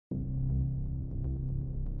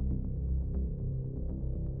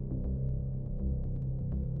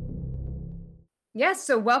Yes,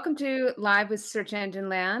 so welcome to Live with Search Engine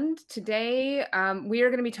Land. Today, we are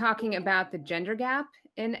going to be talking about the gender gap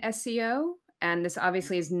in SEO. And this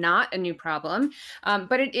obviously is not a new problem,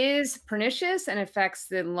 but it is pernicious and affects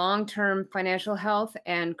the long-term financial health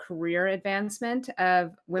and career advancement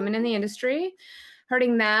of women in the industry,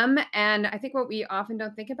 hurting them. And I think what we often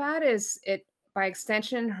don't think about is it, by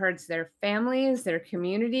extension, hurts their families, their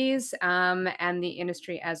communities, and the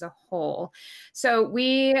industry as a whole. So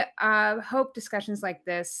we hope discussions like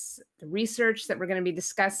this, the research that we're going to be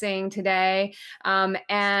discussing today,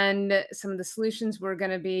 and some of the solutions we're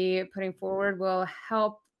going to be putting forward will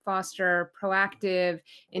help foster proactive,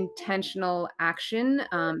 intentional action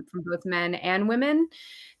from both men and women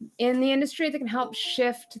in the industry that can help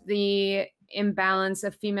shift the imbalance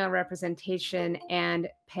of female representation and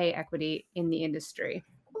pay equity in the industry.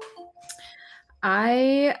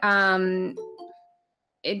 I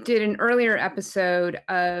did an earlier episode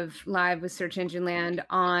of Live with Search Engine Land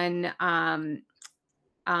on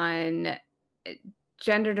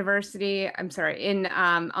gender diversity. I'm sorry,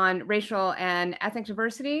 on racial and ethnic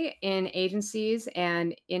diversity in agencies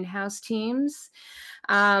and in-house teams.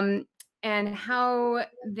 And how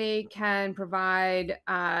they can provide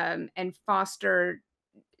and foster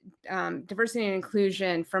diversity and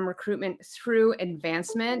inclusion from recruitment through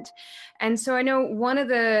advancement. And so I know one of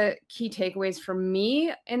the key takeaways for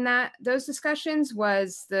me in those discussions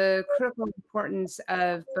was the critical importance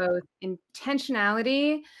of both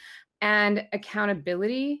intentionality and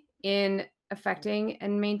accountability in affecting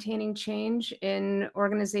and maintaining change in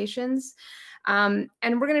organizations. And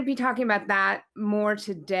we're going to be talking about that more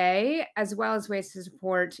today, as well as ways to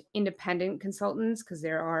support independent consultants, because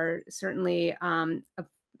there are certainly a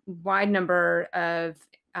wide number of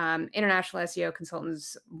international SEO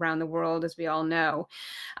consultants around the world, as we all know.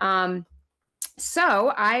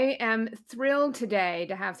 So I am thrilled today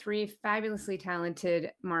to have three fabulously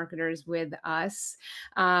talented marketers with us.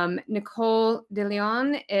 Nicole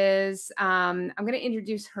DeLeon is, I'm going to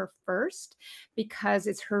introduce her first because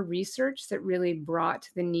it's her research that really brought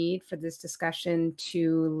the need for this discussion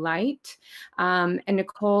to light. And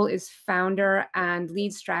Nicole is founder and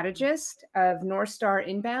lead strategist of North Star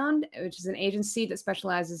Inbound, which is an agency that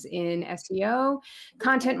specializes in SEO,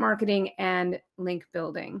 content marketing, and link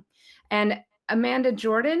building. And Amanda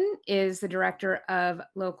Jordan is the director of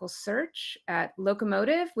local search at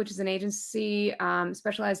Locomotive, which is an agency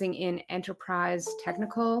specializing in enterprise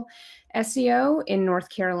technical SEO in North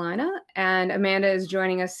Carolina. And Amanda is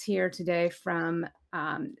joining us here today from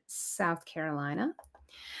South Carolina.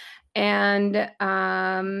 And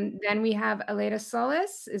then we have Aleyda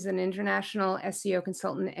Solis, is an international SEO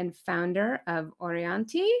consultant and founder of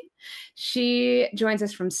Orainti. She joins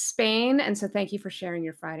us from Spain, and so thank you for sharing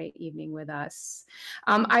your Friday evening with us.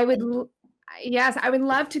 I would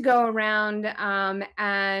love to go around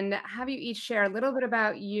and have you each share a little bit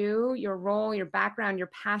about you, your role, your background,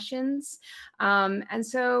 your passions. And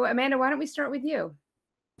so, Amanda, why don't we start with you?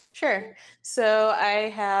 Sure. So I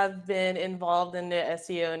have been involved in the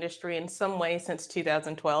SEO industry in some way since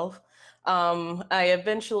 2012. I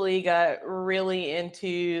eventually got really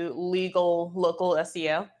into legal local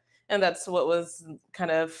SEO, and that's what was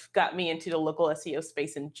kind of got me into the local SEO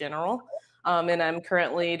space in general. And I'm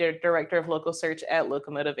currently the director of local search at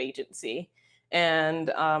Locomotive Agency.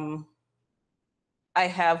 And I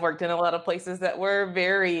have worked in a lot of places that were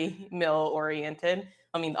very male oriented.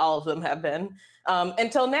 I mean, all of them have been,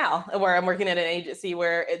 until now, where I'm working at an agency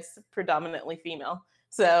where it's predominantly female.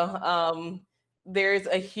 So there's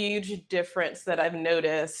a huge difference that I've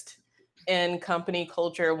noticed in company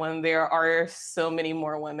culture when there are so many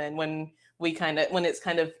more women, when it's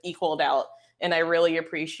kind of equaled out. And I really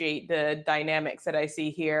appreciate the dynamics that I see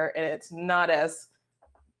here. And it's not as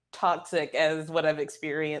toxic as what I've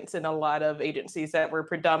experienced in a lot of agencies that were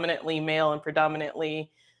predominantly male and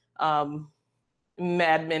predominantly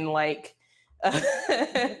Mad Men-like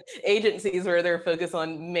agencies where they're focused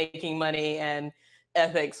on making money and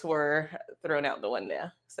ethics were thrown out the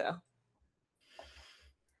window. So.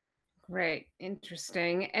 Great,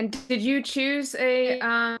 interesting. And did you choose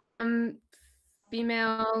a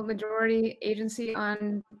female majority agency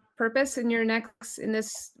on purpose in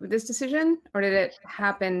this decision, or did it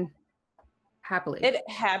happen happily? It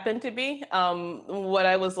happened to be. What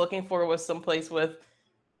I was looking for was someplace with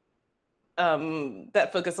that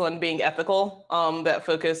focused on being ethical, that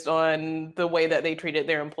focused on the way that they treated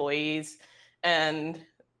their employees. And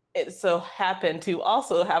it so happened to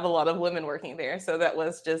also have a lot of women working there. So that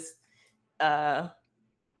was just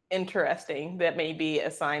interesting. That may be a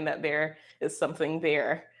sign that there is something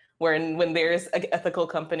there when there's an ethical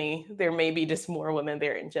company, there may be just more women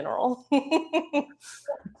there in general.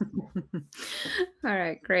 All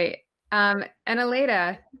right, great. And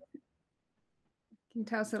Aleyda, can you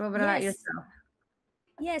tell us a little bit about Yes. yourself?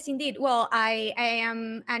 Yes, indeed. Well, I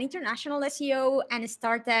am an international SEO and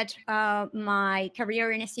started my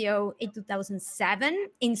career in SEO in 2007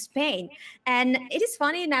 in Spain. And it is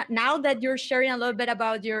funny now that you're sharing a little bit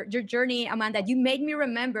about your journey, Amanda, you made me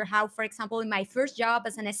remember how, for example, in my first job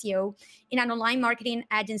as an SEO in an online marketing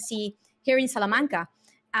agency here in Salamanca,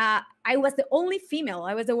 I was the only female,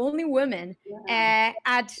 I was the only woman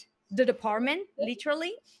at the department,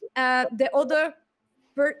 literally. The other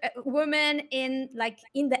women in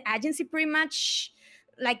the agency pretty much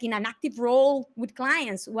like in an active role with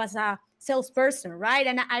clients was a salesperson, right?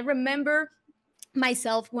 And I remember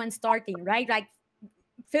myself when starting, right, like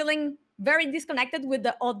feeling very disconnected with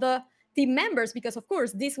the other team members because of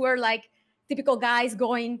course these were like typical guys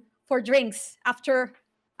going for drinks after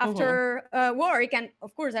work, and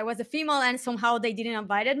of course I was a female and somehow they didn't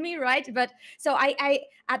invited me, right? But so I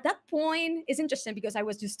at that point, it's interesting because I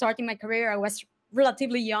was just starting my career, I was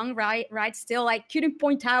relatively young, right, still I couldn't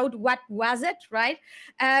point out what was it, right?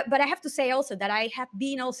 But I have to say also that I have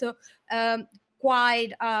been also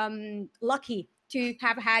quite lucky to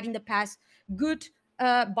have had in the past good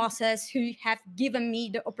bosses who have given me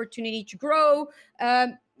the opportunity to grow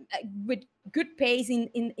with good pays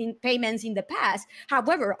in payments in the past.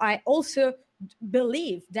 However, I also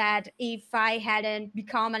believe that if I hadn't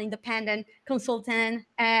become an independent consultant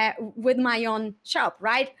with my own shop,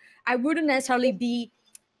 right, I wouldn't necessarily be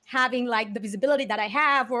having like the visibility that I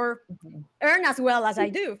have or earn as well as I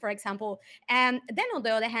do, for example. And then on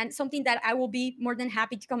the other hand, something that I will be more than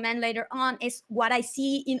happy to comment later on is what I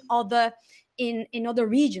see in other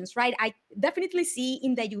regions, right? I definitely see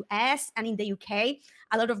in the US and in the UK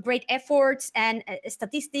a lot of great efforts and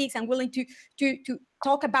statistics and willing to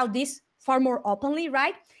talk about this far more openly,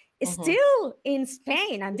 right? Still in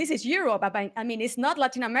Spain, and this is Europe, I mean, it's not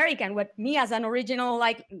Latin American. What me as an original,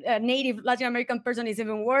 like native Latin American person is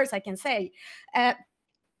even worse, I can say.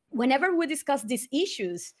 Whenever we discuss these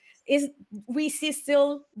issues, we see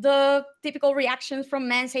still the typical reactions from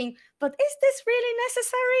men saying, but is this really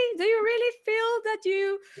necessary? Do you really feel that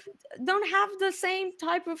you don't have the same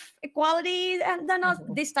type of equality? And then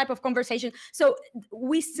this type of conversation. So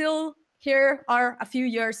we still here are a few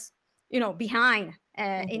years, behind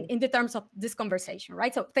in the terms of this conversation,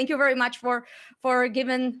 right? So thank you very much for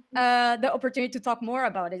giving the opportunity to talk more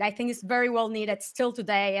about it. I think it's very well needed still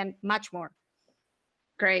today and much more.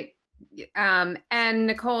 Great. And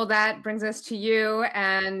Nicole, that brings us to you.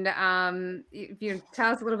 And if you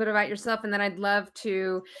tell us a little bit about yourself, and then I'd love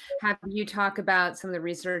to have you talk about some of the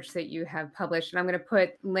research that you have published. And I'm going to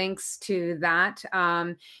put links to that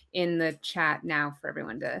in the chat now for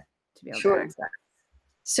everyone to be able to access.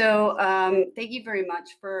 So thank you very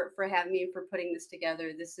much for having me and for putting this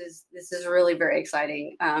together. This is really very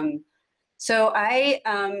exciting. So I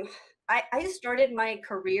started my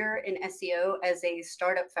career in SEO as a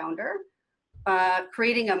startup founder,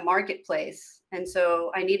 creating a marketplace. And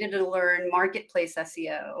so I needed to learn marketplace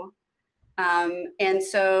SEO. And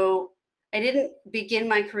so I didn't begin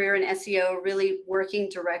my career in SEO really working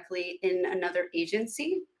directly in another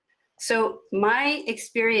agency. So my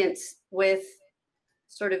experience with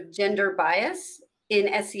sort of gender bias in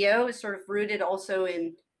SEO is sort of rooted also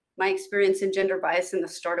in my experience in gender bias in the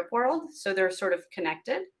startup world. So they're sort of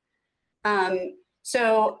connected.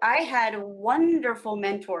 So I had wonderful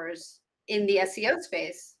mentors in the SEO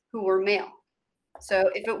space who were male. So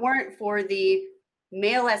if it weren't for the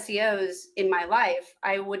male SEOs in my life,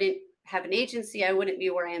 I wouldn't have an agency. I wouldn't be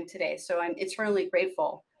where I am today. So I'm eternally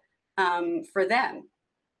grateful for them.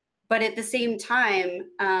 But at the same time,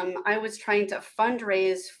 I was trying to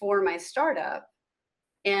fundraise for my startup.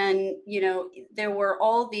 And, there were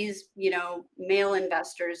all these, male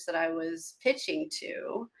investors that I was pitching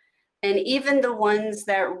to. And even the ones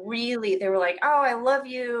that really, they were like, oh, I love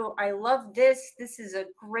you. I love this. This is a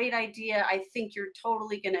great idea. I think you're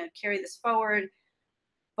totally going to carry this forward.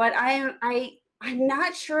 But I'm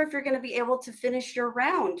not sure if you're going to be able to finish your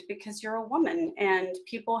round because you're a woman and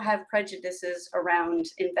people have prejudices around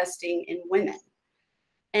investing in women.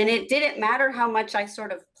 And it didn't matter how much I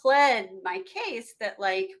sort of pled my case that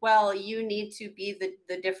like, well, you need to be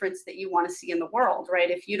the difference that you want to see in the world, right?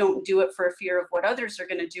 If you don't do it for fear of what others are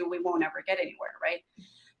going to do, we won't ever get anywhere, right?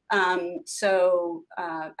 So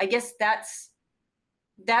I guess that's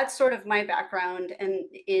sort of my background and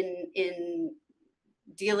in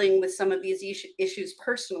dealing with some of these issues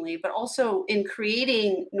personally, but also in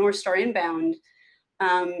creating North Star Inbound.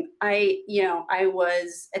 I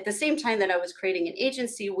was, at the same time that I was creating an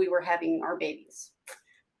agency, we were having our babies.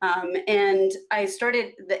 And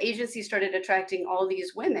the agency started attracting all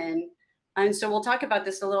these women. And so we'll talk about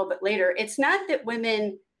this a little bit later. It's not that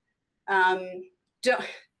women don't,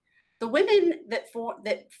 the women that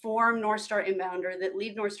form North Star Inbound or that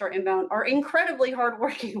lead North Star Inbound are incredibly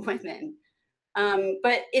hardworking women.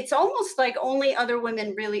 But it's almost like only other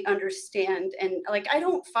women really understand. And like, I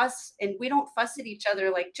don't fuss, and we don't fuss at each other.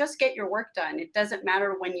 Like, just get your work done. It doesn't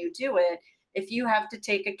matter when you do it. If you have to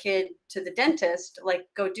take a kid to the dentist, like,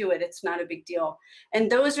 go do it. It's not a big deal.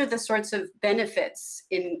 And those are the sorts of benefits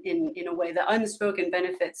in a way, the unspoken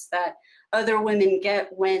benefits that other women get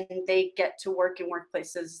when they get to work in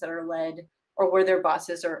workplaces that are led or where their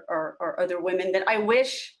bosses are other women, that I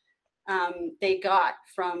wish they got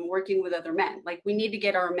from working with other men. Like, we need to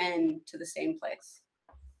get our men to the same place.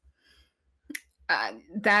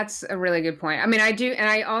 That's a really good point. I mean, I do. And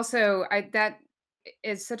I also, that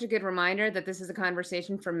is such a good reminder that this is a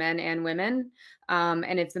conversation for men and women.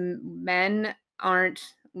 And if the men aren't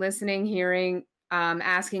listening, hearing,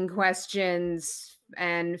 asking questions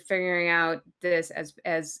and figuring out this as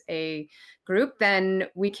a group, then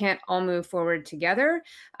we can't all move forward together.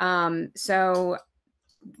 So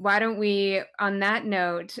why don't we, on that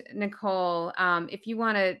note, Nicole, if you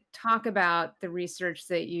want to talk about the research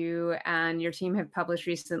that you and your team have published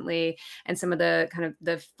recently and some of the kind of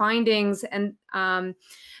the findings, and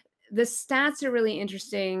the stats are really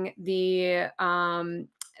interesting. The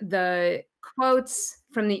quotes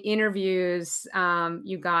from the interviews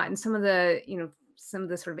you got, and some of the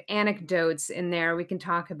sort of anecdotes in there we can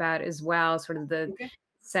talk about as well, sort of the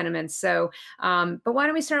sentiments. So, but why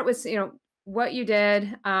don't we start with, what you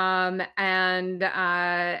did and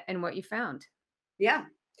what you found? Yeah.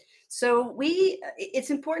 So it's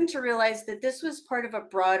important to realize that this was part of a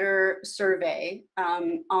broader survey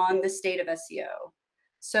on the state of SEO.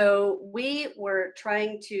 So we were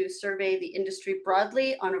trying to survey the industry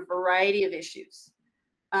broadly on a variety of issues.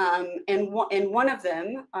 And one of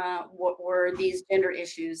them were these gender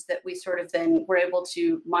issues that we sort of then were able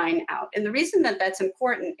to mine out. And the reason that that's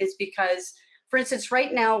important is because, for instance,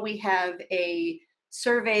 right now we have a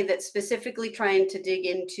survey that's specifically trying to dig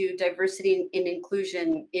into diversity and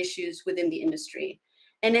inclusion issues within the industry.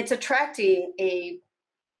 And it's attracting an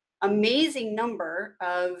amazing number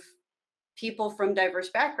of people from diverse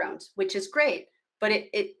backgrounds, which is great. But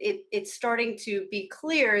it's starting to be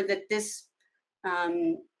clear that this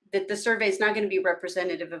that the survey is not going to be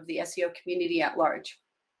representative of the SEO community at large.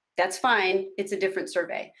 That's fine. It's a different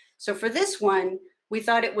survey. So for this one, we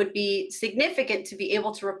thought it would be significant to be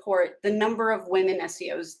able to report the number of women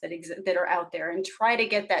SEOs that are out there and try to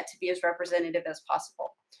get that to be as representative as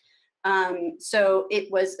possible. So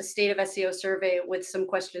it was a state of SEO survey with some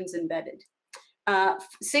questions embedded.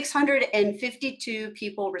 652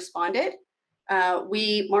 people responded.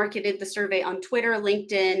 We marketed the survey on Twitter,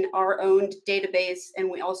 LinkedIn, our own database, and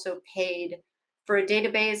we also paid for a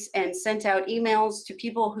database and sent out emails to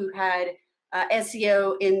people who had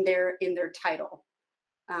SEO in their title.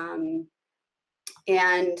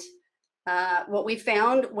 What we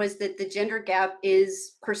found was that the gender gap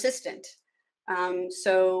is persistent.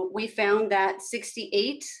 So we found that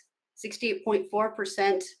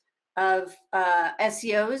 68.4% of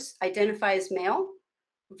SEOs identify as male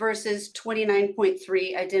versus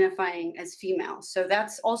 29.3% identifying as female. So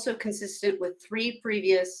that's also consistent with 3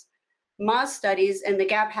 previous Moz studies, and the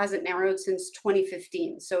gap hasn't narrowed since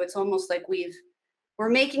 2015. So it's almost like we're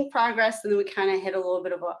making progress, and then we kind of hit a little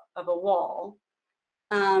bit of a wall.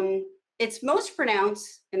 It's most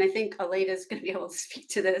pronounced, and I think Aleyda is going to be able to speak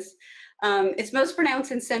to this. It's most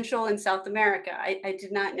pronounced in Central and South America. I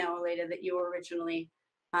did not know, Aleyda, that you were originally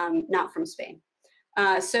not from Spain.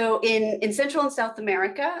 So in Central and South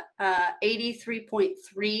America,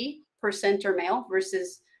 83.3% are male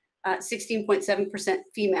versus 16.7%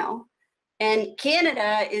 female. And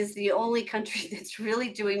Canada is the only country that's really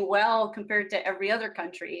doing well compared to every other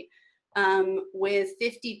country, with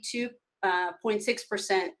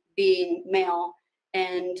 52.6% being male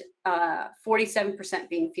and 47%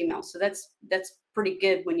 being female. So that's pretty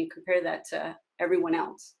good when you compare that to everyone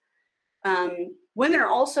else. Women are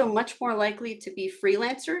also much more likely to be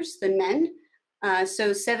freelancers than men.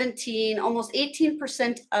 So almost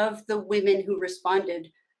 18% of the women who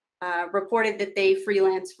responded reported that they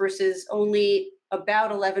freelance versus only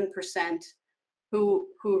about 11% who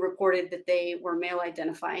reported that they were male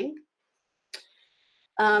identifying.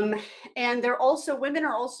 And women are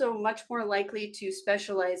also much more likely to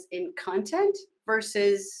specialize in content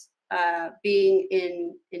versus being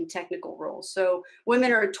in technical roles. So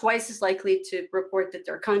women are twice as likely to report that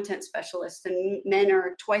they're content specialists, and men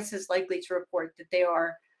are twice as likely to report that they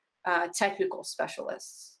are technical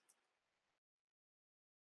specialists.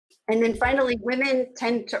 And then finally, women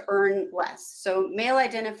tend to earn less. So male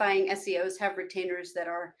identifying SEOs have retainers that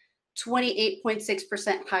are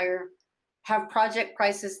 28.6% higher, have project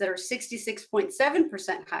prices that are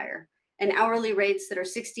 66.7% higher, and hourly rates that are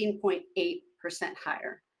 16.8%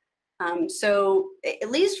 higher. So at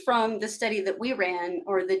least from the study that we ran,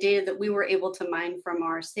 or the data that we were able to mine from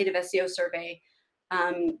our State of SEO survey,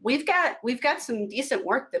 we've got some decent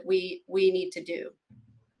work that we need to do.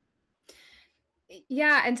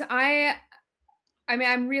 Yeah, and so I mean,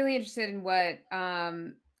 I'm really interested in what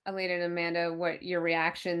Aleyda and Amanda, what your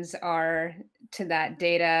reactions are to that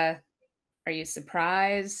data. Are you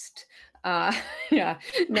surprised? Yeah,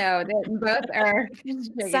 no, they both are.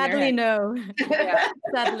 Sadly, no. Yeah.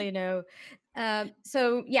 Sadly, no.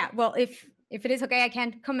 So yeah, well, if it is okay, I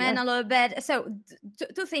can comment a little bit. So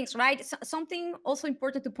two things, right? So, something also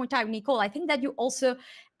important to point out, Nicole, I think that you also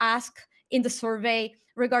ask in the survey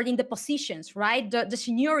regarding the positions, right? The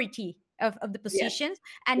seniority of the positions.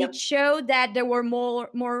 And it showed that there were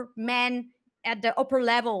more men at the upper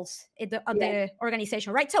levels of the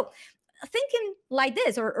organization, right? So thinking like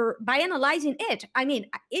this, or by analyzing it, I mean,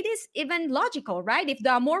 it is even logical, right? If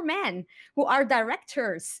there are more men who are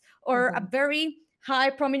directors or at very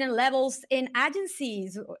high prominent levels in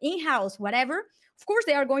agencies, or in-house, whatever, of course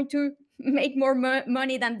they are going to make more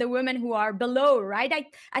money than the women who are below, right?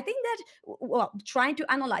 I think that, well, trying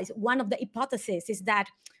to analyze, one of the hypotheses is that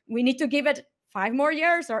we need to give it 5 more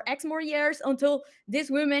years or X more years until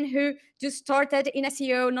these women who just started in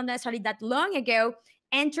SEO not necessarily that long ago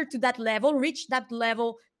enter to that level, reach that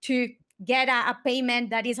level to get a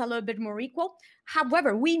payment that is a little bit more equal.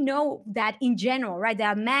 However, we know that in general, right, there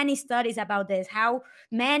are many studies about this, how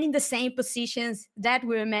men in the same positions that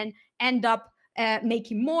women end up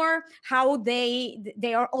making more, how they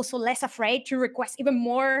are also less afraid to request even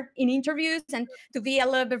more in interviews and to be a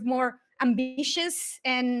little bit more ambitious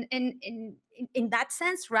and in that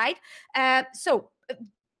sense, right? So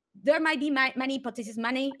there might be many hypotheses,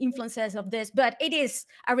 many influences of this, but it is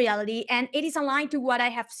a reality, and it is aligned to what I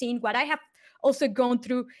have seen, what I have also gone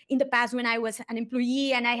through in the past when I was an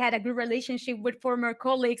employee and I had a good relationship with former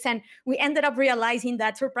colleagues, and we ended up realizing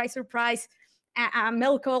that, surprise, surprise, a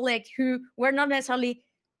male colleague who were not necessarily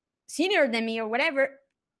senior than me or whatever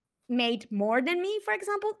made more than me, for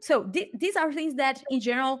example. So these are things that in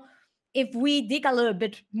general, if we dig a little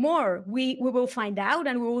bit more, we will find out,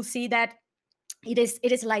 and we will see that it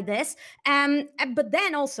is like this. But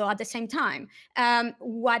then also at the same time,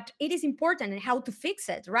 what it is important and how to fix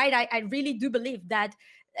it, right? I really do believe that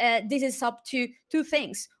this is up to two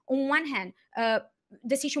things. On one hand,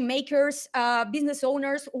 decision makers, business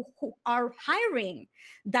owners who are hiring,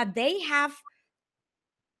 that they have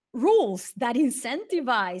rules that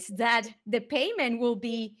incentivize that the payment will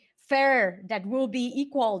be fair, that will be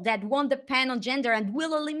equal, that won't depend on gender, and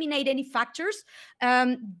will eliminate any factors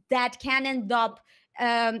that can end up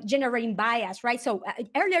generating bias, right? So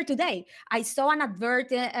earlier today, I saw an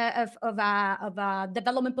advert of a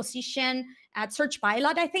development position at Search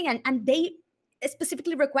Pilot, I think, and they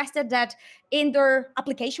specifically requested that in their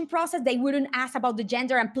application process, they wouldn't ask about the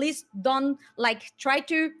gender, and please don't try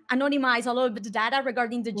to anonymize a little bit the data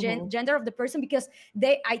regarding the gender of the person, because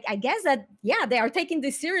I guess that, yeah, they are taking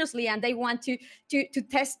this seriously and they want to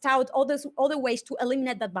test out all those other ways to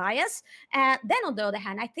eliminate that bias. Then on the other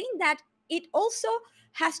hand, I think that it also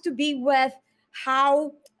has to be with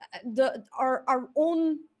how our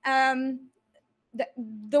own,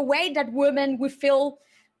 the way that women we feel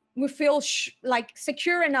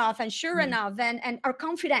secure enough and sure enough, and our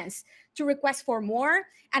confidence to request for more.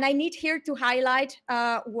 And I need here to highlight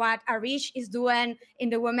what Arish is doing in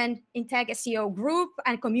the Women in Tech SEO group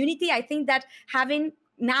and community. I think that having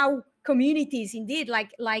now communities indeed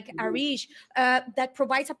like Arish that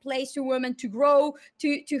provides a place to women to grow,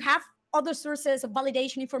 to have other sources of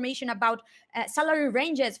validation information about salary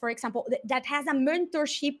ranges, for example, that has a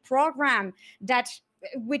mentorship program that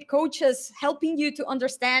with coaches helping you to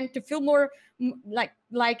understand, to feel more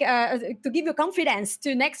to give you confidence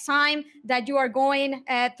to next time that you are going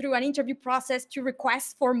through an interview process, to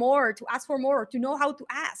request for more, to ask for more, to know how to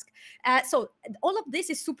ask. So all of this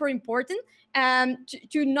is super important,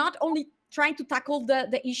 to not only trying to tackle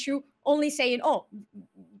the issue, only saying, oh,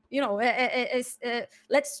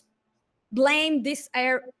 let's blame this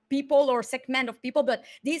people or segment of people, but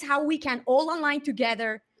this is how we can all align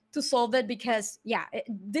together to solve it, because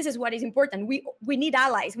this is what is important. We need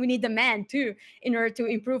allies, we need the men too, in order to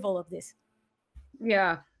improve all of this.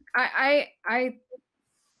 Yeah, I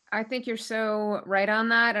think you're so right on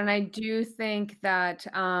that, and I do think that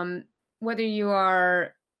whether you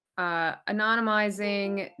are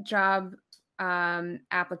anonymizing job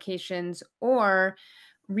applications or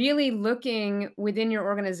really looking within your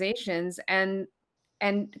organizations and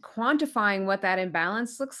quantifying what that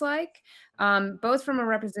imbalance looks like, both from a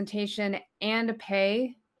representation and a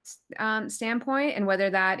pay standpoint, and whether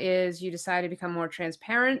that is you decide to become more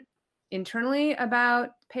transparent internally about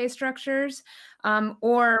pay structures,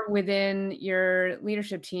 or within your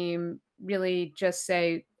leadership team, really just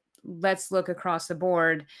say, let's look across the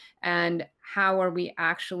board and how are we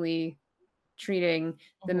actually treating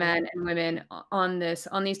the men and women on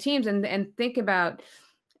these teams, and think about.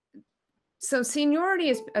 So seniority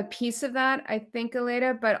is a piece of that, I think,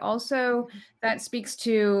 Aleyda, but also that speaks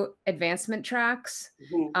to advancement tracks,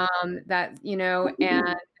 that, you know,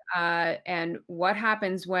 and what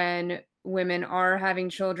happens when women are having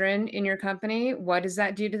children in your company? What does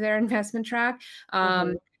that do to their investment track?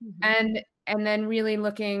 And then really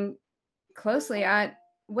looking closely at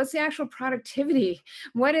what's the actual productivity,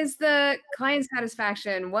 what is the client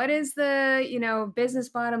satisfaction, what is the, you know, business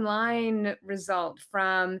bottom line result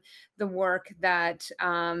from the work that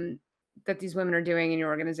that these women are doing in your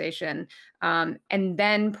organization, and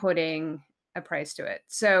then putting a price to it.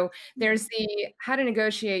 So there's the how to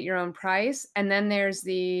negotiate your own price, and then there's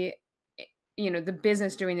the, you know, the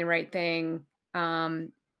business doing the right thing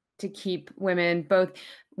to keep women both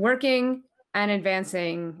working and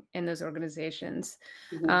advancing in those organizations.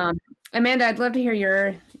 Amanda, I'd love to hear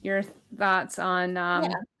your thoughts on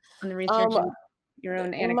the research and your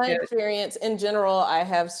own anecdote. In my experience, in general, I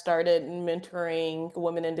have started mentoring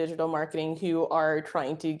women in digital marketing who are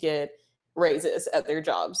trying to get raises at their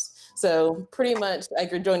jobs. So pretty much I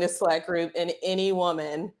could join a Slack group, and any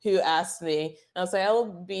woman who asks me, I'll say, I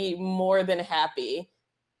will be more than happy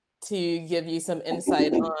to give you some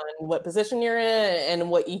insight on what position you're in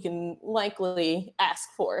and what you can likely ask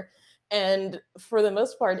for. And for the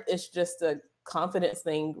most part, it's just a confidence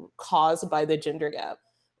thing caused by the gender gap.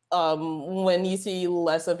 When you see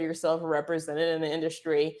less of yourself represented in the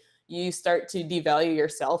industry, you start to devalue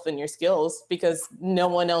yourself and your skills because no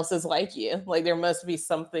one else is like you. Like there must be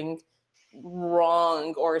something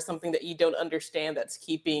wrong or something that you don't understand that's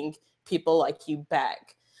keeping people like you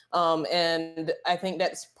back. And I think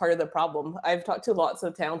that's part of the problem. I've talked to lots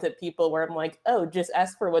of talented people where I'm like, oh, just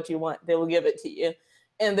ask for what you want. They will give it to you.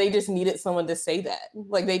 And they just needed someone to say that.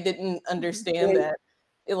 Like they didn't understand that.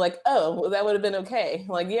 Like, oh, well, that would have been okay.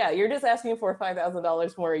 Like, yeah, you're just asking for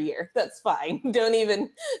 $5,000 more a year. That's fine. Don't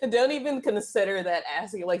even consider that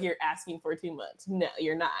asking, like you're asking for too much. No,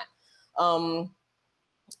 you're not.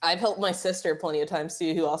 I've helped my sister plenty of times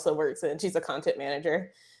too, who also works in, she's a content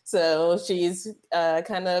manager. So she's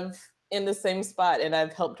kind of in the same spot, and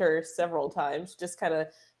I've helped her several times, just kind of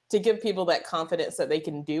to give people that confidence that they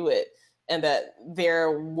can do it and that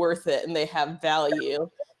they're worth it and they have value.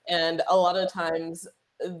 And a lot of times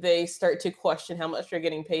they start to question how much they're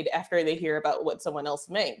getting paid after they hear about what someone else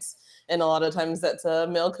makes. And a lot of times that's a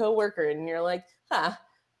male coworker, and you're like,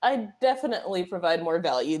 I definitely provide more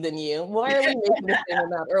value than you. Why are we making the same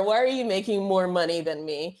amount? Or why are you making more money than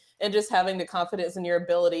me? And just having the confidence in your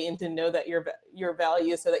ability and to know that your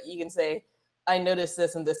value, so that you can say, I noticed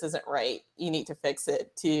this and this isn't right. You need to fix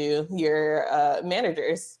it to your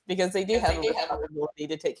managers, because they do have a responsibility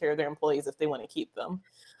to take care of their employees if they want to keep them.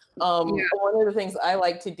 One of the things I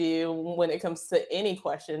like to do when it comes to any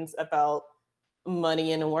questions about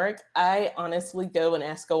money and work, I honestly go and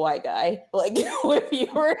ask a white guy, like, if you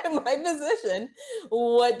were in my position,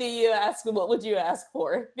 what do you ask? What would you ask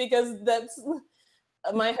for? Because that's,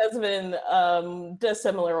 my husband does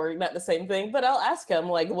similar work, not the same thing, but I'll ask him,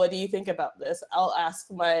 like, what do you think about this? I'll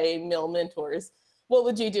ask my male mentors, what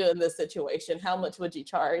would you do in this situation? How much would you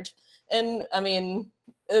charge? And I mean,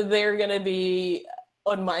 they're going to be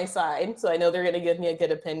on my side, so I know they're going to give me a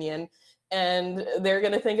good opinion. And they're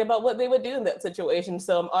going to think about what they would do in that situation.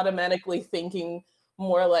 So I'm automatically thinking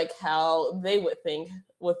more like how they would think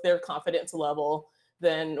with their confidence level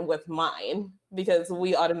than with mine, because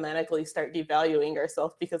we automatically start devaluing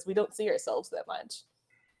ourselves because we don't see ourselves that much.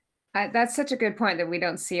 That's such a good point, that we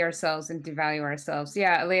don't see ourselves and devalue ourselves.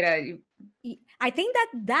 Yeah, Aleyda. I think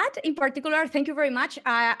that in particular, thank you very much.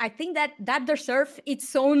 I think that deserves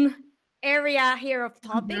its own area here of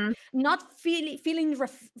topic, not feeling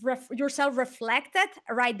yourself reflected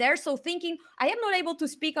right there. So thinking, I am not able to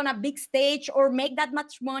speak on a big stage or make that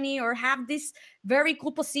much money or have this very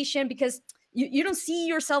cool position because you don't see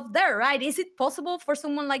yourself there, right? Is it possible for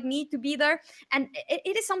someone like me to be there? And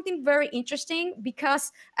it is something very interesting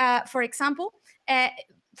because, for example,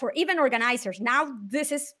 for even organizers, now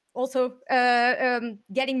this is also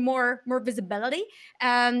getting more visibility,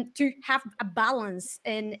 to have a balance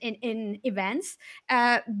in events.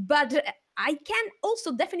 But I can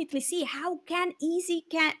also definitely see how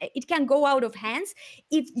it can go out of hands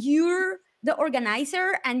if you're the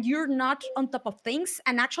organizer and you're not on top of things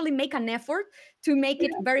and actually make an effort to make it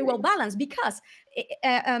very well balanced. Because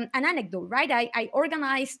an anecdote, right? I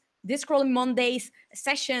organize this Scrolling Mondays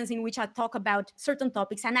sessions in which I talk about certain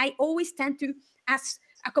topics, and I always tend to ask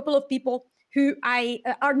a couple of people who I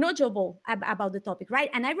are knowledgeable about the topic, right?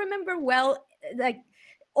 And I remember well, like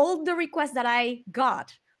all the requests that I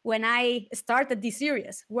got when I started this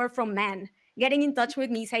series were from men getting in touch with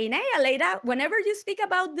me saying, "Hey, Aleyda, whenever you speak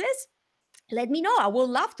about this, let me know. I would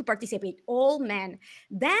love to participate." All men.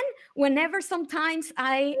 Then, whenever sometimes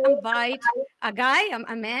I invite a guy,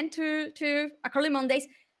 a man to a Curly Mondays,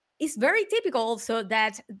 it's very typical also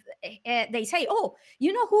that they say, "Oh,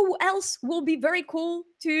 you know who else will be very cool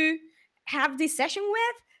to have this session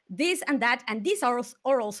with? This and that, and these are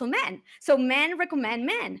also men." So men recommend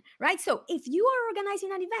men, right? So if you are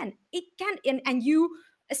organizing an event, it can, and you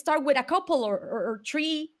start with a couple or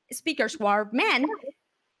three speakers who are men,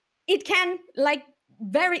 it can like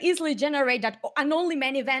very easily generate that an only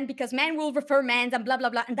men event, because men will refer men and blah blah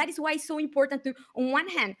blah. And that is why it's so important to, on one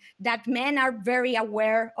hand, that men are very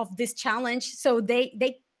aware of this challenge, so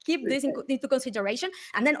they keep this into consideration.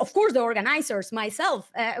 And then of course the organizers,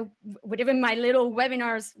 myself, with even my little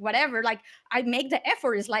webinars, whatever, like I make the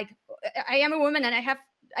effort. It's like I am a woman and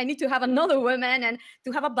I need to have another woman and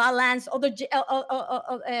to have a balance, other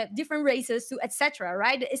different races, to etc.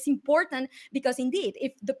 Right? It's important because indeed,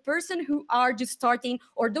 if the person who are just starting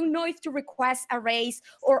or don't know if to request a raise,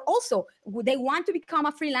 or also they want to become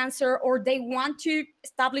a freelancer or they want to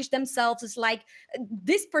establish themselves, as like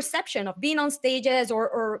this perception of being on stages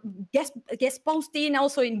or guest posting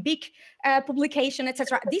also in big publication,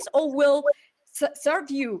 etc. This all will serve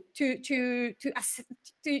you to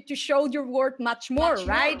show your work much more,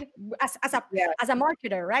 right? As a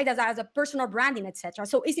marketer, right? As a personal branding, etc.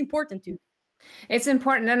 So it's important too. It's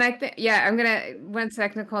important. And I think, yeah, I'm going to, one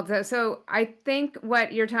sec, Nicole. So I think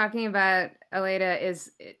what you're talking about, Aleyda,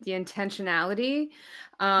 is the intentionality.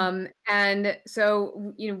 And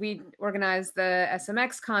so, we organize the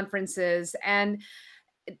SMX conferences, and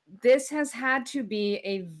this has had to be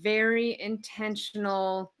a very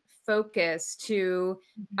intentional focus to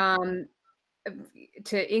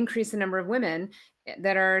increase the number of women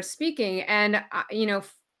that are speaking. And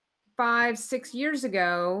 5-6 years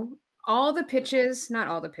ago, all the pitches, not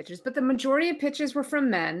all the pitches, but the majority of pitches were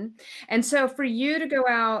from men. And so for you to go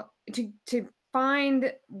out to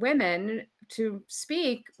find women to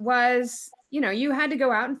speak was, you had to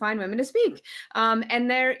go out and find women to speak. And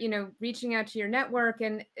they're, reaching out to your network,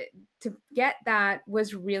 and to get that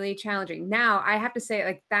was really challenging. Now, I have to say,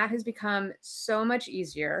 like, that has become so much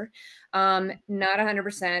easier. Not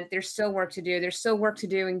 100%. There's still work to do. There's still work to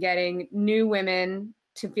do in getting new women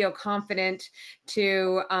to feel confident,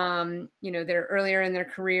 to, they're earlier in their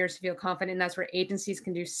careers, to feel confident. And that's where agencies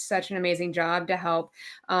can do such an amazing job to help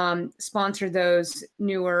sponsor those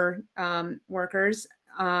newer workers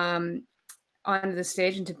onto the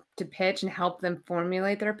stage, and to pitch and help them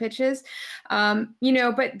formulate their pitches.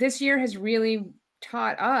 But this year has really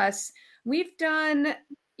taught us, we've done,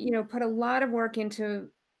 put a lot of work into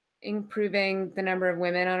improving the number of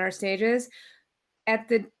women on our stages at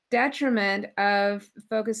the detriment of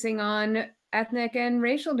focusing on ethnic and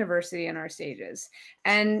racial diversity in our stages.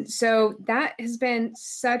 And so that has been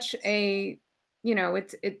such a,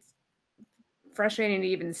 it's frustrating to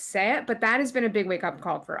even say it, but that has been a big wake-up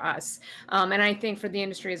call for us. And I think for the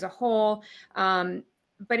industry as a whole.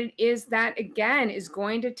 But it is that, again, is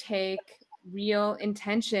going to take real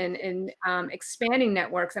intention in expanding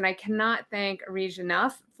networks. And I cannot thank Arij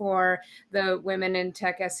enough for the Women in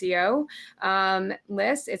Tech SEO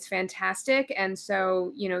list. It's fantastic. And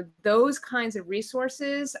so, those kinds of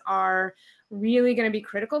resources are really going to be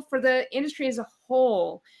critical for the industry as a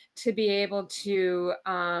whole to be able to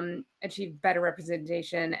achieve better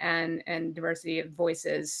representation and diversity of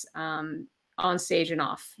voices on stage and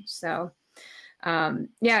off. So,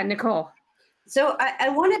 yeah, Nicole. So I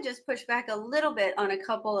want to just push back a little bit on a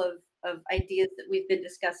couple of ideas that we've been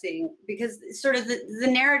discussing, because sort of the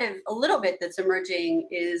narrative a little bit that's emerging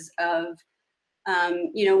is of,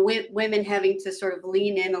 women having to sort of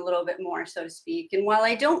lean in a little bit more, so to speak. And while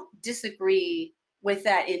I don't disagree with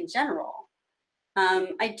that in general,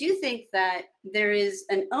 I do think that there is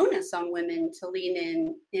an onus on women to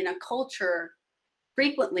lean in a culture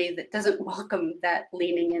frequently that doesn't welcome that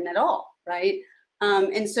leaning in at all, right?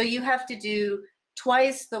 And so you have to do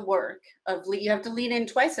twice the work you have to lean in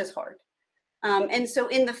twice as hard And so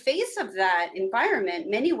in the face of that environment,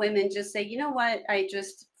 many women just say, you know what, I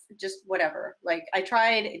just whatever. Like, I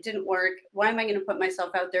tried, it didn't work. Why am I going to put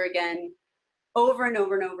myself out there again over and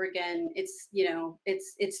over and over again? It's, you know,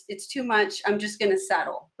 it's too much. I'm just going to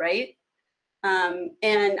settle, right?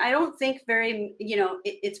 And I don't think you know,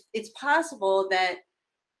 it's possible that,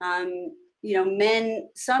 you know,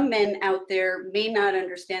 some men out there may not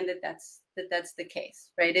understand that that's the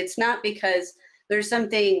case, right? It's not because there's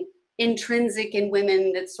something intrinsic in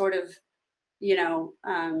women that's sort of, you know,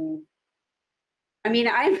 I mean,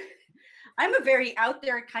 I'm a very out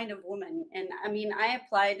there kind of woman, and I mean, I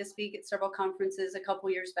applied to speak at several conferences a couple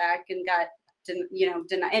years back and got, you know,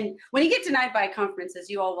 denied. And when you get denied by a conference, as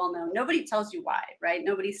you all well know, nobody tells you why, right?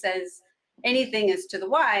 Nobody says anything as to the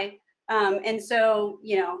why. And so,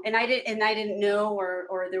 you know, and I didn't know,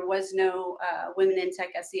 or there was no Women in Tech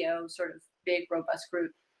SEO sort of big robust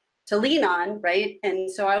group to lean on, right? And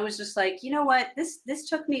so I was just like, you know what, this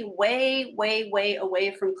took me way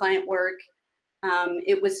away from client work.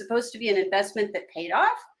 It was supposed to be an investment that paid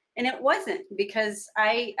off, and it wasn't, because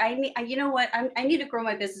you know what, I need to grow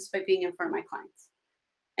my business by being in front of my clients.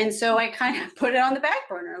 And so I kind of put it on the back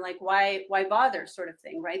burner, like, why bother, sort of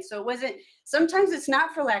thing, right? So it wasn't, sometimes it's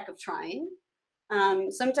not for lack of trying.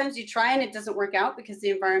 Sometimes you try and it doesn't work out because the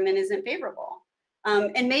environment isn't favorable.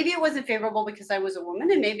 And maybe it wasn't favorable because I was a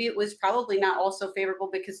woman, and maybe it was probably not also favorable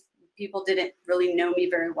because people didn't really know me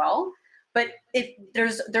very well. But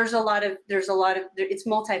there's a lot of it's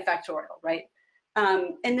multifactorial, right?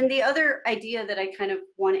 And then the other idea that I kind of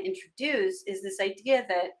want to introduce is this idea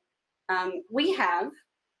that we have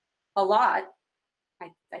a lot,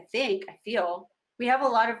 I feel we have a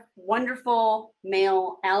lot of wonderful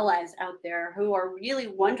male allies out there who are really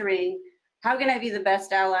wondering, how can I be the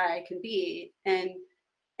best ally I can be? And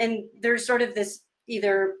there's sort of this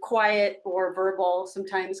either quiet or verbal,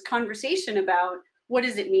 sometimes, conversation about, what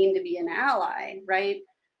does it mean to be an ally, right?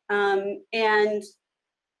 And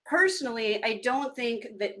personally, I don't think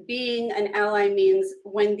that being an ally means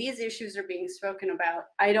when these issues are being spoken about,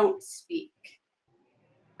 I don't speak.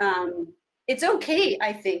 It's okay,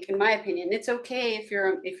 I think, in my opinion, it's okay if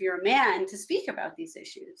you're a man to speak about these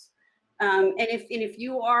issues. And if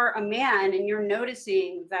you are a man and you're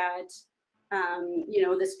noticing that, you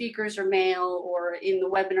know, the speakers are male, or in the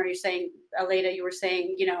webinar you're saying, Aleyda, you were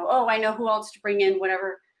saying, you know, oh, I know who else to bring in,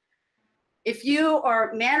 whatever. If you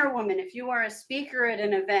are man or woman, if you are a speaker at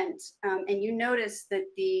an event, and you notice that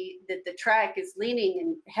the track is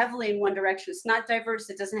leaning heavily in one direction, it's not diverse,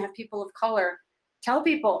 it doesn't have people of color, tell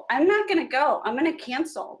people, I'm not going to go, I'm going to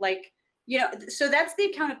cancel. Like, you know, so that's the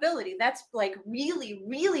accountability. That's like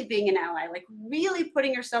really being an ally, like really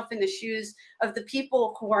putting yourself in the shoes of the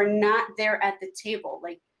people who are not there at the table.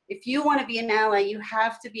 Like, if you want to be an ally, you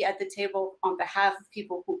have to be at the table on behalf of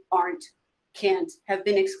people who can't, have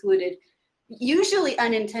been excluded, usually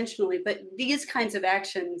unintentionally. But these kinds of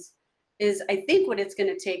actions is, I think, what it's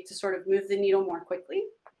going to take to sort of move the needle more quickly.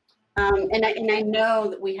 And I know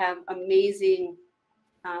that we have amazing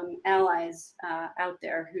allies out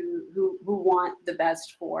there who want the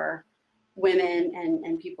best for women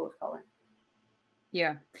and people of color.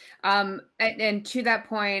 Yeah. And to that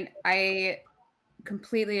point, I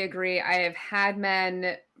completely agree. I have had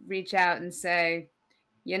men reach out and say,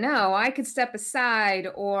 you know, I could step aside,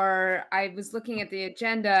 or I was looking at the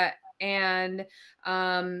agenda and,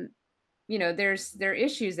 you know, there are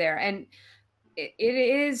issues there. And it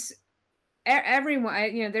is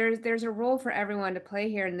everyone, you know, there's a role for everyone to play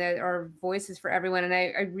here, and there are voices for everyone. And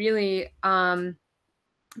I really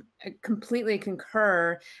completely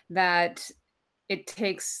concur that it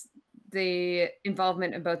takes the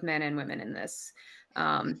involvement of both men and women in this.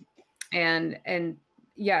 And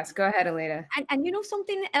yes, go ahead, Aleyda. And you know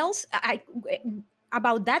something else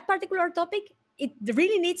about that particular topic, it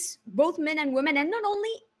really needs both men and women, and not only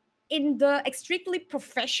in the strictly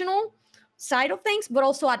professional side of things, but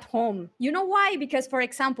also at home. You know why? Because, for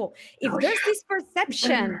example, if there's this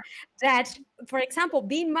perception that, for example,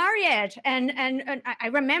 being married, and I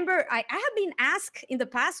remember I have been asked in the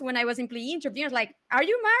past when I was employee interviewers, like, are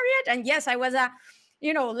you married? And yes, I was a,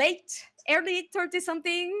 you know, early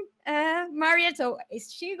 30-something married. So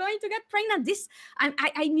is she going to get pregnant?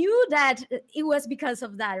 I knew that it was because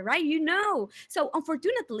of that, right? You know, so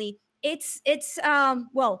unfortunately, it's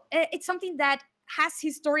something that has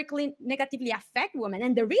historically negatively affect women.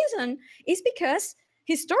 And the reason is because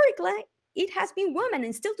historically it has been women,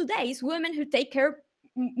 and still today is women who take care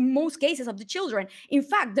most cases of the children. In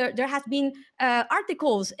fact, there has been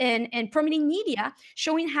articles and prominent media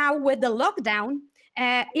showing how with the lockdown,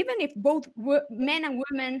 even if both men and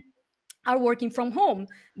women are working from home.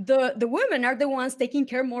 The women are the ones taking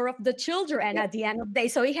care more of the children at the end of the day.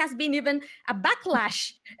 So it has been even a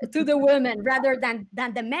backlash to the women rather than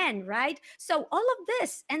the men, right? So all of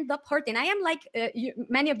this end up hurting. I am like,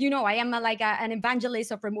 many of you know, I am an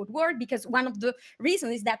evangelist of remote work, because one of the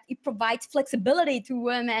reasons is that it provides flexibility to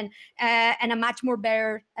women and a much more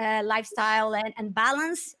better lifestyle and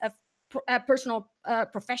balance of personal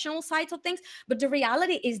professional sides of things. But the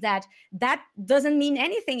reality is that doesn't mean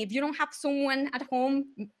anything if you don't have someone at home,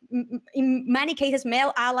 in many cases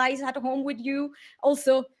male allies at home with you,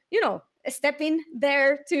 also, you know, stepping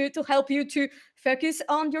there to help you to focus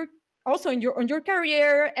on your on your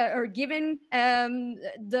career, or giving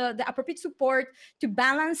the appropriate support to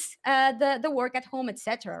balance the work at home,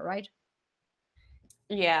 etc. Right?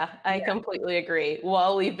 Yeah, I completely agree.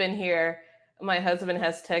 While we've been here, my husband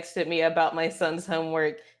has texted me about my son's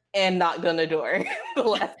homework and knocked on the door the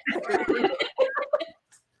last 30 minutes.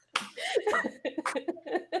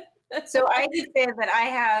 So I could say that I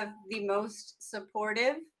have the most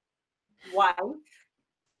supportive wife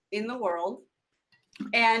in the world.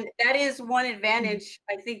 And that is one advantage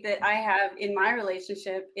I think that I have in my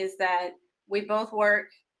relationship, is that we both work,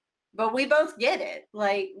 but we both get it.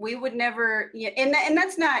 Like, we would never, and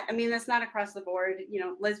that's not, I mean, that's not across the board. You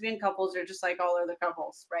know, lesbian couples are just like all other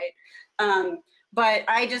couples, right? But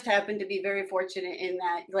I just happen to be very fortunate in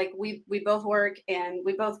that, like, we both work and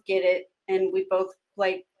we both get it, and we both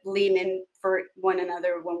like lean in for one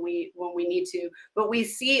another when we need to. But we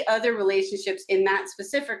see other relationships in that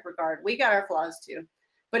specific regard. We got our flaws too,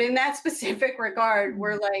 but in that specific regard,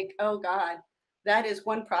 we're like, oh God, that is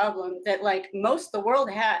one problem that like most of the world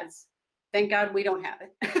has. Thank God we don't have it.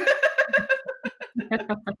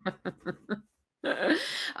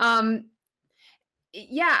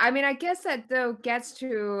 Yeah, I mean, I guess that though gets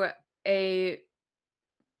to a,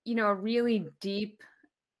 you know, a really deep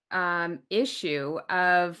issue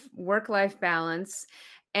of work-life balance,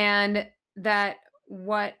 and that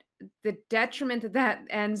what the detriment that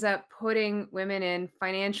ends up putting women in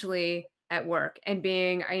financially at work, and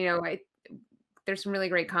being, you know, there's some really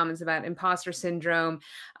great comments about imposter syndrome,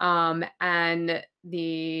 and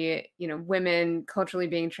the, you know, women culturally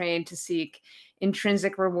being trained to seek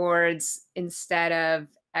intrinsic rewards instead of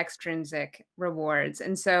extrinsic rewards.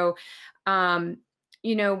 And so,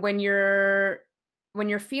 you know, when you're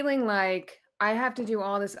feeling like, I have to do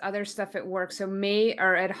all this other stuff at work, so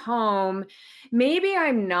or at home, maybe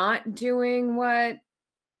I'm not doing what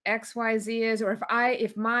XYZ is, or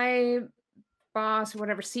if my boss or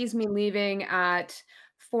whatever sees me leaving at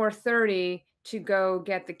 4:30 to go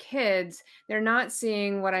get the kids, they're not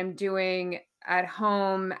seeing what I'm doing at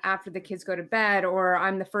home after the kids go to bed, or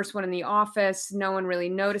I'm the first one in the office. No one really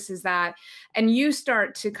notices that. And you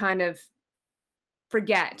start to kind of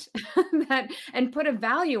forget that and put a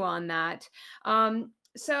value on that.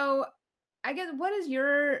 So I guess, what is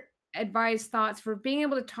your advice, thoughts for being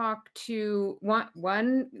able to talk to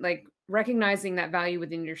one, like recognizing that value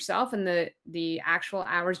within yourself and the actual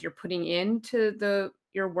hours you're putting into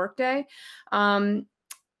your workday, and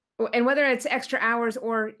whether it's extra hours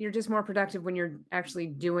or you're just more productive when you're actually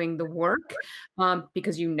doing the work,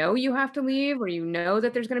 because you know you have to leave, or you know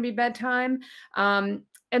that there's going to be bedtime, and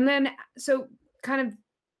then so kind of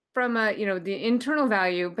from a, you know, the internal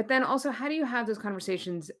value, but then also, how do you have those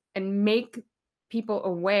conversations and make people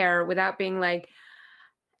aware without being like,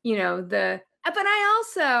 you know, but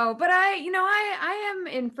I, you know, I am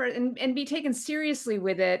in for, and be taken seriously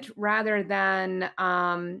with it, rather than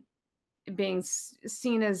being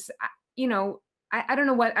seen as, you know, I don't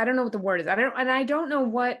know what the word is. I don't know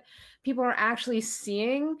what people are actually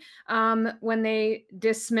seeing when they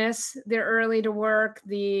dismiss their early to work,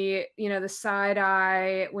 the, you know, the side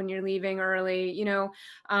eye when you're leaving early, you know,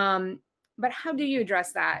 but how do you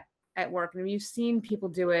address that at work? And have you seen people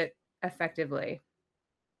do it effectively?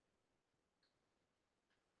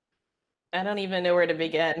 I don't even know where to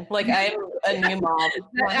begin. Like, I'm a new mom.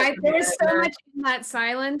 There's so much in that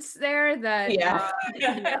silence there that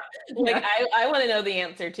like I want to know the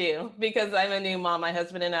answer too, because I'm a new mom. My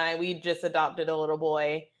husband and I, we just adopted a little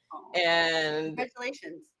boy. And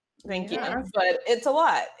congratulations. Thank you. But it's a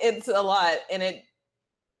lot.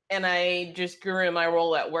 And I just grew in my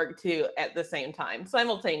role at work too at the same time,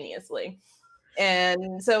 simultaneously.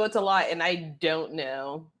 And so it's a lot, and I don't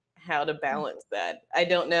know how to balance that. I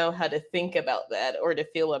don't know how to think about that or to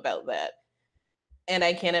feel about that. And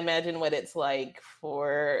I can't imagine what it's like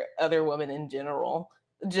for other women in general,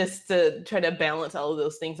 just to try to balance all of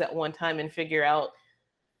those things at one time and figure out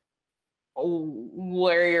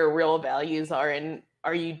where your real values are, and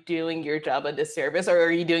are you doing your job a disservice, or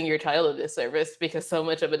are you doing your child a disservice, because so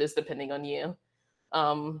much of it is depending on you.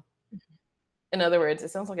 In other words, it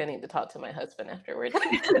sounds like I need to talk to my husband afterwards.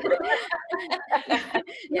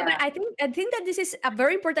 No, but I think that this is a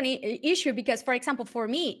very important issue because, for example, for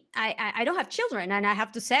me, I don't have children, and I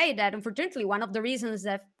have to say that unfortunately, one of the reasons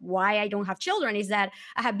that why I don't have children is that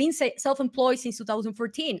I have been self-employed since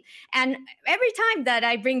 2014, and every time that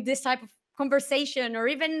I bring this type of conversation or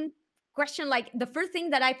even question, like the first thing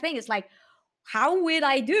that I think is like, how will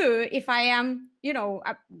I do if I am,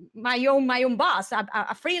 my own boss,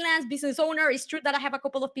 a freelance business owner? It's true that I have a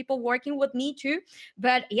couple of people working with me too,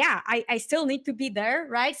 but yeah, I still need to be there,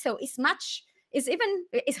 right? So it's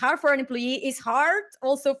hard for an employee. It's hard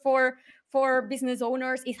also for business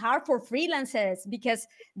owners. It's hard for freelancers because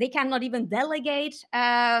they cannot even delegate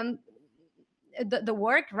the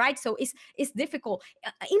work, right? So it's difficult.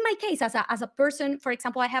 In my case, as a person, for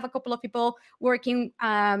example, I have a couple of people working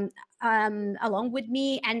along with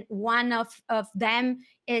me, and one of them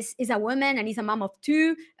is a woman and is a mom of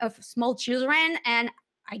two of small children, and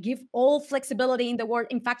I give all flexibility in the work.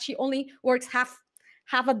 In fact, she only works half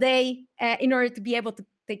a day in order to be able to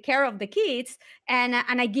take care of the kids, and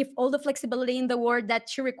I give all the flexibility in the world that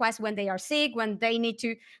she requests when they are sick, when they need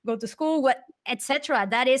to go to school, etc.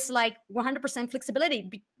 That is like 100%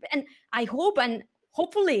 flexibility, and I hope and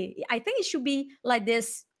hopefully I think it should be like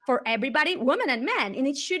this for everybody, women and men, and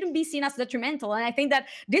it shouldn't be seen as detrimental. And I think that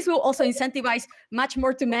this will also incentivize much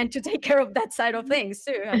more to men to take care of that side of things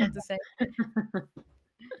too, I have to say.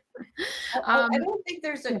 I don't think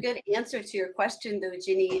there's a good answer to your question though,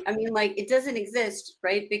 Ginny. I mean, like, it doesn't exist,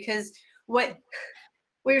 right? Because what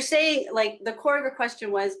we're saying, like, the core of your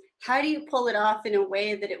question was, how do you pull it off in a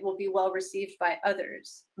way that it will be well received by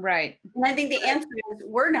others? Right. And I think the answer is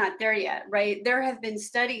we're not there yet, right? There have been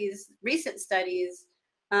studies, recent studies,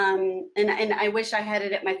 and I wish I had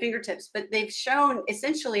it at my fingertips, but they've shown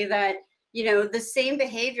essentially that the same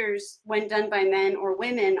behaviors when done by men or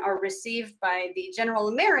women are received by the general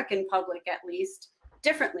American public, at least,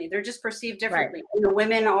 differently. They're just perceived differently. Right.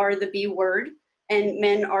 Women are the B word and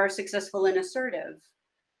men are successful and assertive.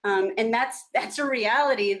 And that's a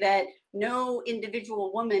reality that no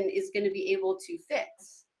individual woman is going to be able to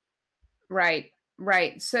fix. Right.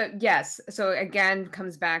 Right. So yes. So again,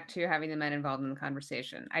 comes back to having the men involved in the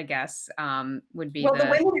conversation, I guess, would be. Well, the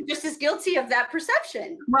women are just as guilty of that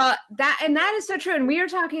perception. Well, that is so true. And we were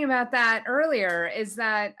talking about that earlier, is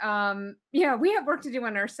that, we have work to do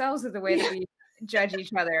on ourselves with the way that we judge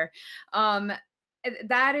each other.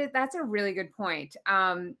 That's a really good point.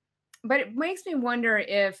 But it makes me wonder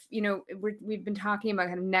if, we've been talking about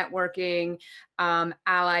kind of networking,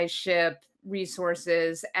 allyship,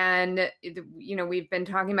 resources, and we've been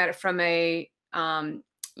talking about it from a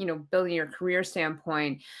building your career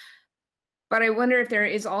standpoint, but I wonder if there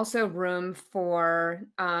is also room for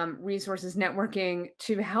resources, networking,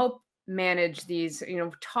 to help manage these,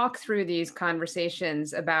 talk through these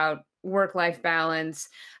conversations about work-life balance,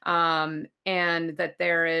 and that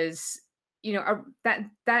there is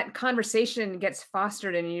that conversation gets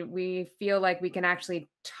fostered, and we feel like we can actually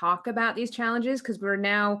talk about these challenges, because we're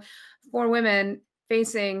now 4 women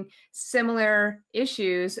facing similar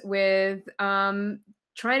issues with trying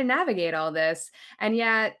to navigate all this, and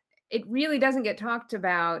yet it really doesn't get talked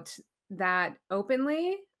about that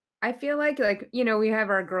openly. I feel like we have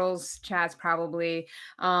our girls chats probably,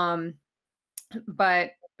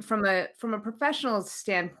 but from a professional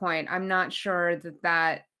standpoint, I'm not sure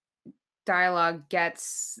that dialogue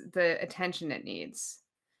gets the attention it needs.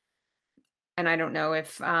 And I don't know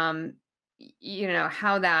if, how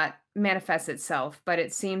that manifests itself, but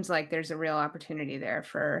it seems like there's a real opportunity there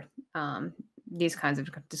for these kinds of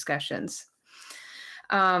discussions.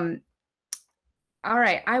 All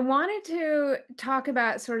right. I wanted to talk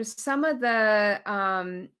about sort of some of the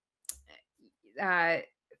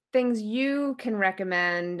things you can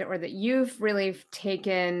recommend, or that you've really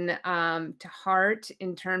taken to heart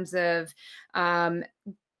in terms of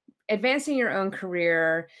advancing your own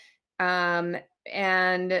career, and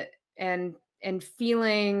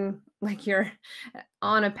feeling like you're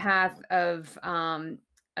on a path of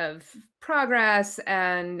progress,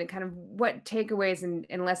 and kind of what takeaways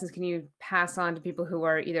and lessons can you pass on to people who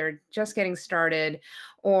are either just getting started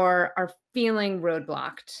or are feeling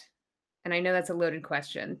roadblocked? And I know that's a loaded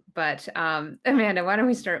question, but Amanda, why don't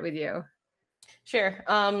we start with you? Sure.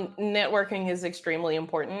 Networking is extremely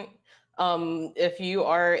important. If you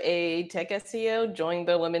are a tech SEO, join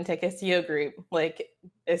the Women Tech SEO group, like,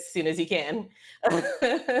 as soon as you can.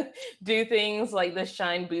 Do things like the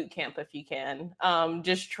Shine Bootcamp if you can.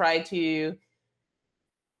 Just try to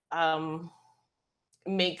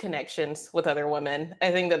make connections with other women.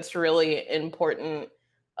 I think that's really important.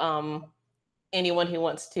 Anyone who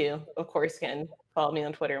wants to, of course, can follow me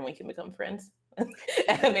on Twitter and we can become friends.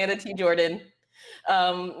 at Amanda T. Jordan.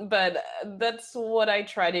 But that's what I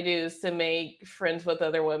try to do, is to make friends with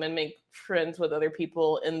other women, make friends with other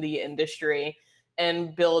people in the industry,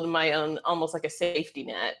 and build my own, almost like a safety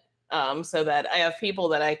net. So that I have people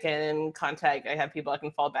that I can contact. I have people I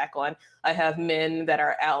can fall back on. I have men that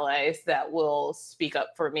are allies that will speak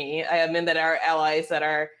up for me. I have men that are allies that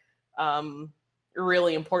are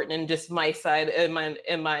really important in just my side, in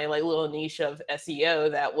my like little niche of SEO,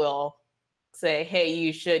 that will say, hey,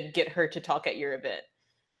 you should get her to talk at your event,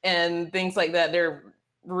 and things like that. They're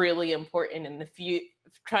really important, and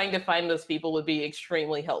trying to find those people would be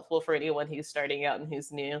extremely helpful for anyone who's starting out and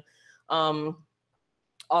who's new.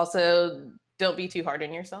 Also, don't be too hard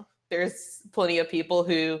on yourself. There's plenty of people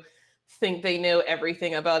who think they know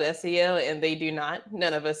everything about SEO, and they do not.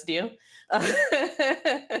 None of us do.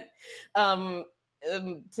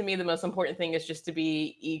 To me, the most important thing is just to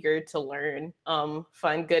be eager to learn,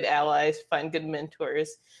 find good allies, find good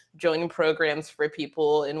mentors, join programs for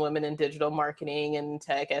people in women in digital marketing and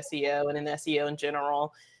tech SEO and in SEO in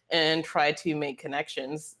general, and try to make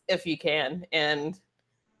connections if you can. And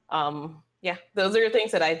yeah, those are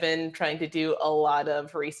things that I've been trying to do a lot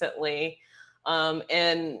of recently,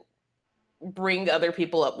 and bring other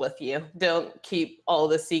people up with you. Don't keep all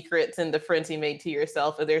the secrets and the friends you made to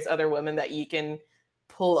yourself. If there's other women that you can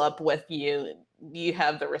pull up with you, you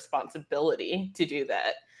have the responsibility to do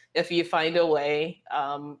that. If you find a way,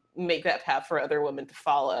 make that path for other women to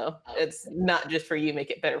follow. It's not just for you, make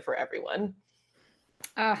it better for everyone.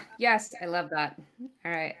 Yes, I love that.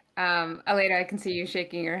 All right. Aleyda, I can see you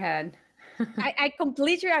shaking your head. I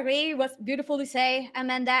completely agree. It was beautiful to say,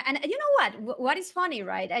 Amanda. And you know what? What is funny,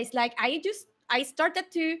 right? It's like I started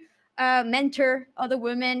to mentor other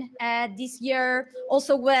women this year,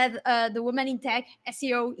 also with the Women in Tech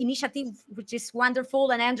SEO initiative, which is wonderful,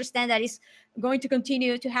 and I understand that is going to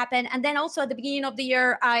continue to happen. And then also at the beginning of the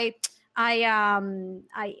year, I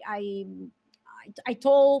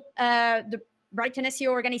told the Brighton SEO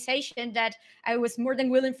organization that I was more than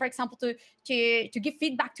willing, for example, to give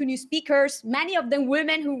feedback to new speakers, many of them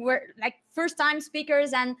women who were like first-time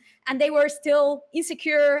speakers, and they were still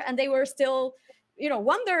insecure, and they were still, you know,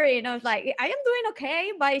 wondering. I was like, I am doing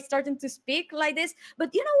okay by starting to speak like this,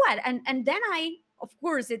 but you know what? And then of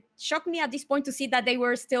course, it shocked me at this point to see that they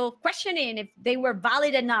were still questioning if they were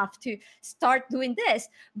valid enough to start doing this.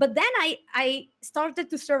 But then I started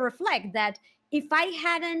to sort of reflect that if I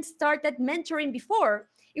hadn't started mentoring before,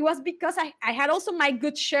 it was because I had also my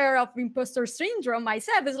good share of imposter syndrome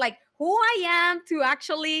myself. It's like, who I am to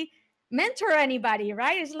actually mentor anybody,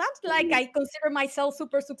 right? It's not like I consider myself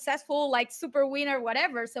super successful, like super winner,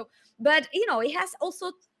 whatever. So, but you know, it has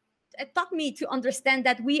also taught me to understand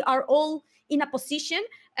that we are all in a position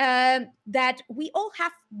that we all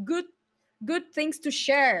have good things to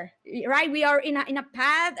share, right? We are in a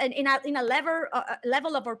path and in a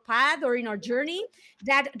level of our path or in our journey,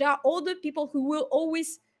 that there are other people who will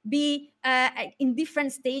always be in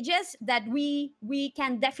different stages that we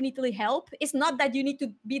can definitely help. It's not that you need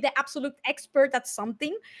to be the absolute expert at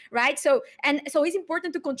something, right? So it's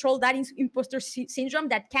important to control that imposter syndrome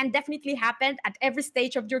that can definitely happen at every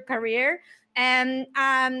stage of your career. And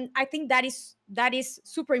I think that is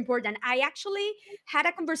super important. I actually had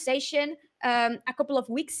a conversation a couple of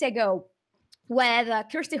weeks ago with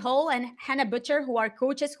Kirsty Hall and Hannah Butcher, who are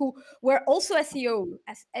coaches who were also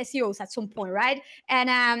SEOs at some point, right?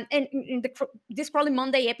 And in this probably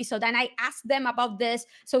Monday episode, and I asked them about this,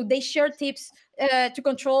 so they share tips to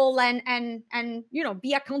control and you know,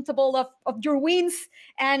 be accountable of your wins,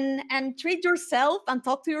 and treat yourself and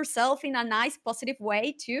talk to yourself in a nice, positive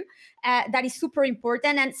way too. That is super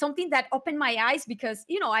important, and something that opened my eyes, because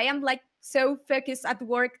you know, I am like so focused at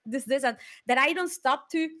work, that I don't stop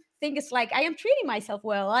to think. It's like I am treating myself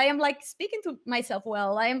well, I am like speaking to myself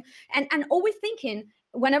well, I am and always thinking,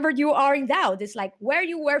 whenever you are in doubt, it's like where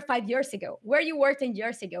you were 5 years ago, where you were 10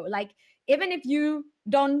 years ago. Like, even if you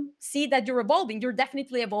don't see that you're evolving, you're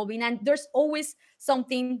definitely evolving, and there's always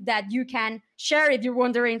something that you can share. If you're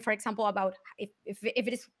wondering, for example, about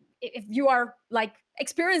if you are like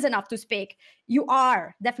experienced enough to speak, you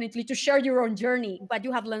are definitely to share your own journey, what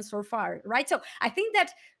you have learned so far, right? So I think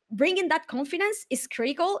that bringing that confidence is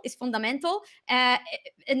critical, is fundamental,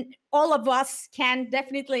 and all of us can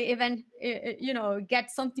definitely even you know,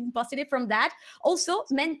 get something positive from that. Also,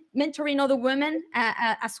 mentoring other women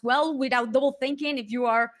as well, without double thinking. If you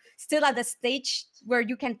are still at the stage where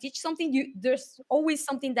you can teach something, there's always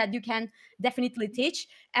something that you can definitely teach.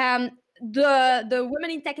 The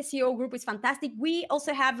Women in Tech SEO group is fantastic. We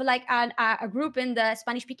also have like a group in the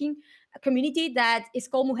Spanish speaking community that is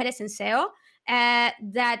called Mujeres en SEO.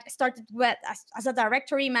 that started with as a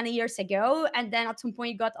directory many years ago, and then at some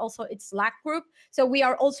point got also its Slack group. So we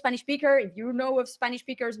are all Spanish speaker. If you know of Spanish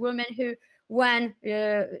speakers, women who when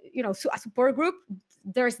a support group,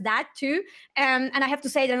 there's that too. And I have to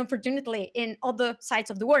say that unfortunately in other sides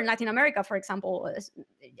of the world, Latin America, for example,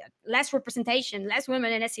 less representation, less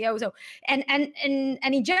women in SEO. So and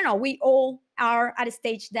in general, we all are at a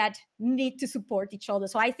stage that need to support each other.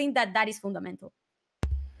 So I think that that is fundamental.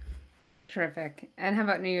 Terrific. And how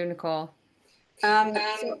about you, Nicole?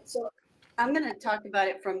 So I'm going to talk about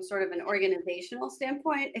it from sort of an organizational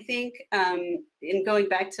standpoint. I think in going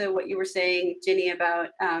back to what you were saying, Ginny, about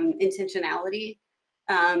intentionality,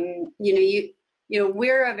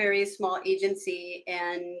 we're a very small agency,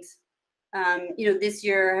 and this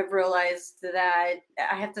year have realized that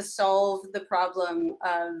I have to solve the problem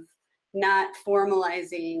of not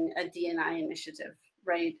formalizing a D&I initiative,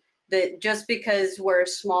 right? That just because we're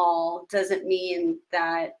small doesn't mean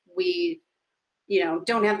that we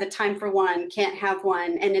don't have the time for one, can't have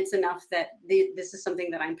one, and it's enough that this is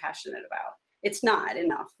something that I'm passionate about. It's not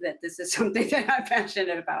enough that this is something that I'm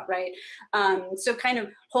passionate about, right? So kind of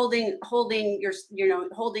holding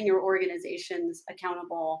your organizations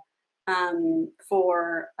accountable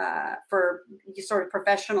for sort of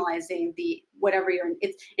professionalizing whatever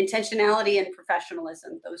it's intentionality and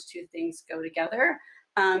professionalism. Those two things go together.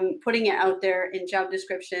 Putting it out there in job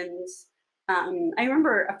descriptions. I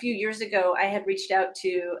remember a few years ago, I had reached out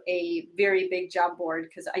to a very big job board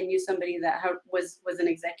because I knew somebody that was an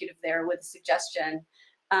executive there with a suggestion.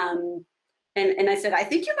 And I said, I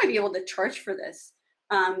think you might be able to charge for this.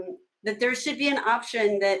 That there should be an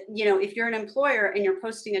option that, if you're an employer and you're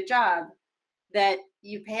posting a job, that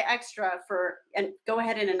you pay extra and go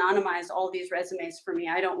ahead and anonymize all these resumes for me.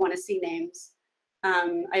 I don't want to see names.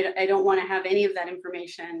 I don't want to have any of that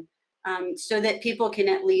information, so that people can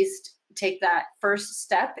at least take that first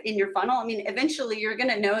step in your funnel. I mean, eventually you're going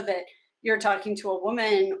to know that you're talking to a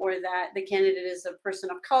woman or that the candidate is a person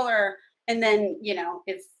of color. And then,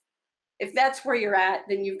 if that's where you're at,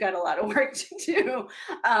 then you've got a lot of work to do.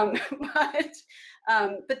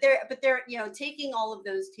 But they're taking all of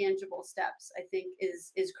those tangible steps, I think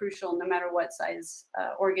is crucial no matter what size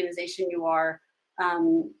organization you are.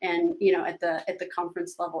 And at the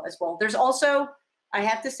conference level as well. There's also, I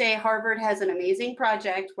have to say, Harvard has an amazing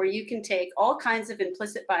project where you can take all kinds of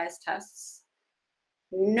implicit bias tests.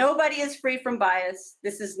 Nobody is free from bias.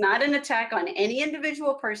 This is not an attack on any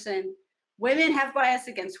individual person. Women have bias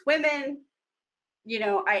against women.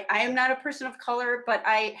 I am not a person of color, but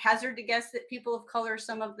I hazard to guess that people of color,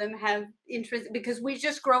 some of them have interest, because we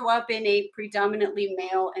just grow up in a predominantly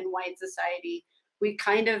male and white society. We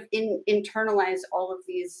kind of internalize all of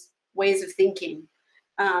these ways of thinking.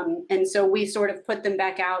 And so we sort of put them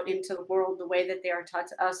back out into the world the way that they are taught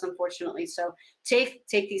to us, unfortunately. So take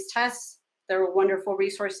these tests. They're wonderful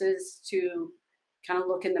resources to kind of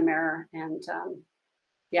look in the mirror. And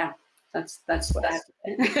that's what I have to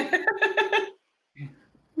say.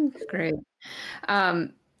 Great.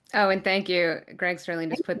 And thank you. Greg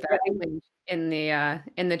Sterling just put that link in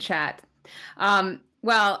the chat.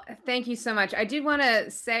 Well, thank you so much. I do want to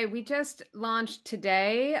say we just launched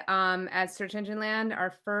today at Search Engine Land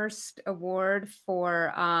our first award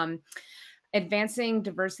for advancing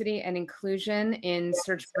diversity and inclusion in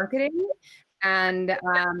search marketing. And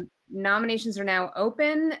nominations are now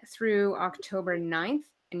open through October 9th.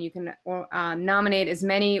 And you can nominate as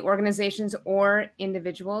many organizations or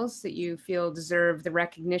individuals that you feel deserve the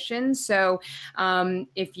recognition. So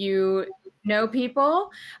if you know people,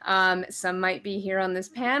 some might be here on this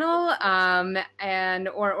panel,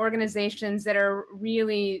 or organizations that are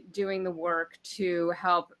really doing the work to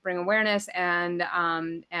help bring awareness and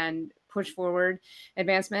push forward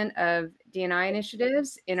advancement of D&I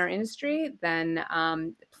initiatives in our industry, then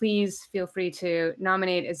please feel free to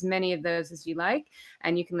nominate as many of those as you like,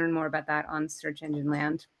 and you can learn more about that on Search Engine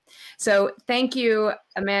Land. So thank you,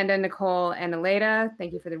 Amanda, Nicole, and Aleyda.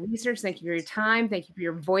 Thank you for the research. Thank you for your time. Thank you for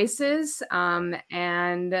your voices.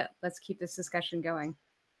 And let's keep this discussion going.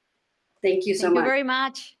 Thank you so much. Thank you very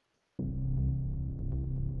much.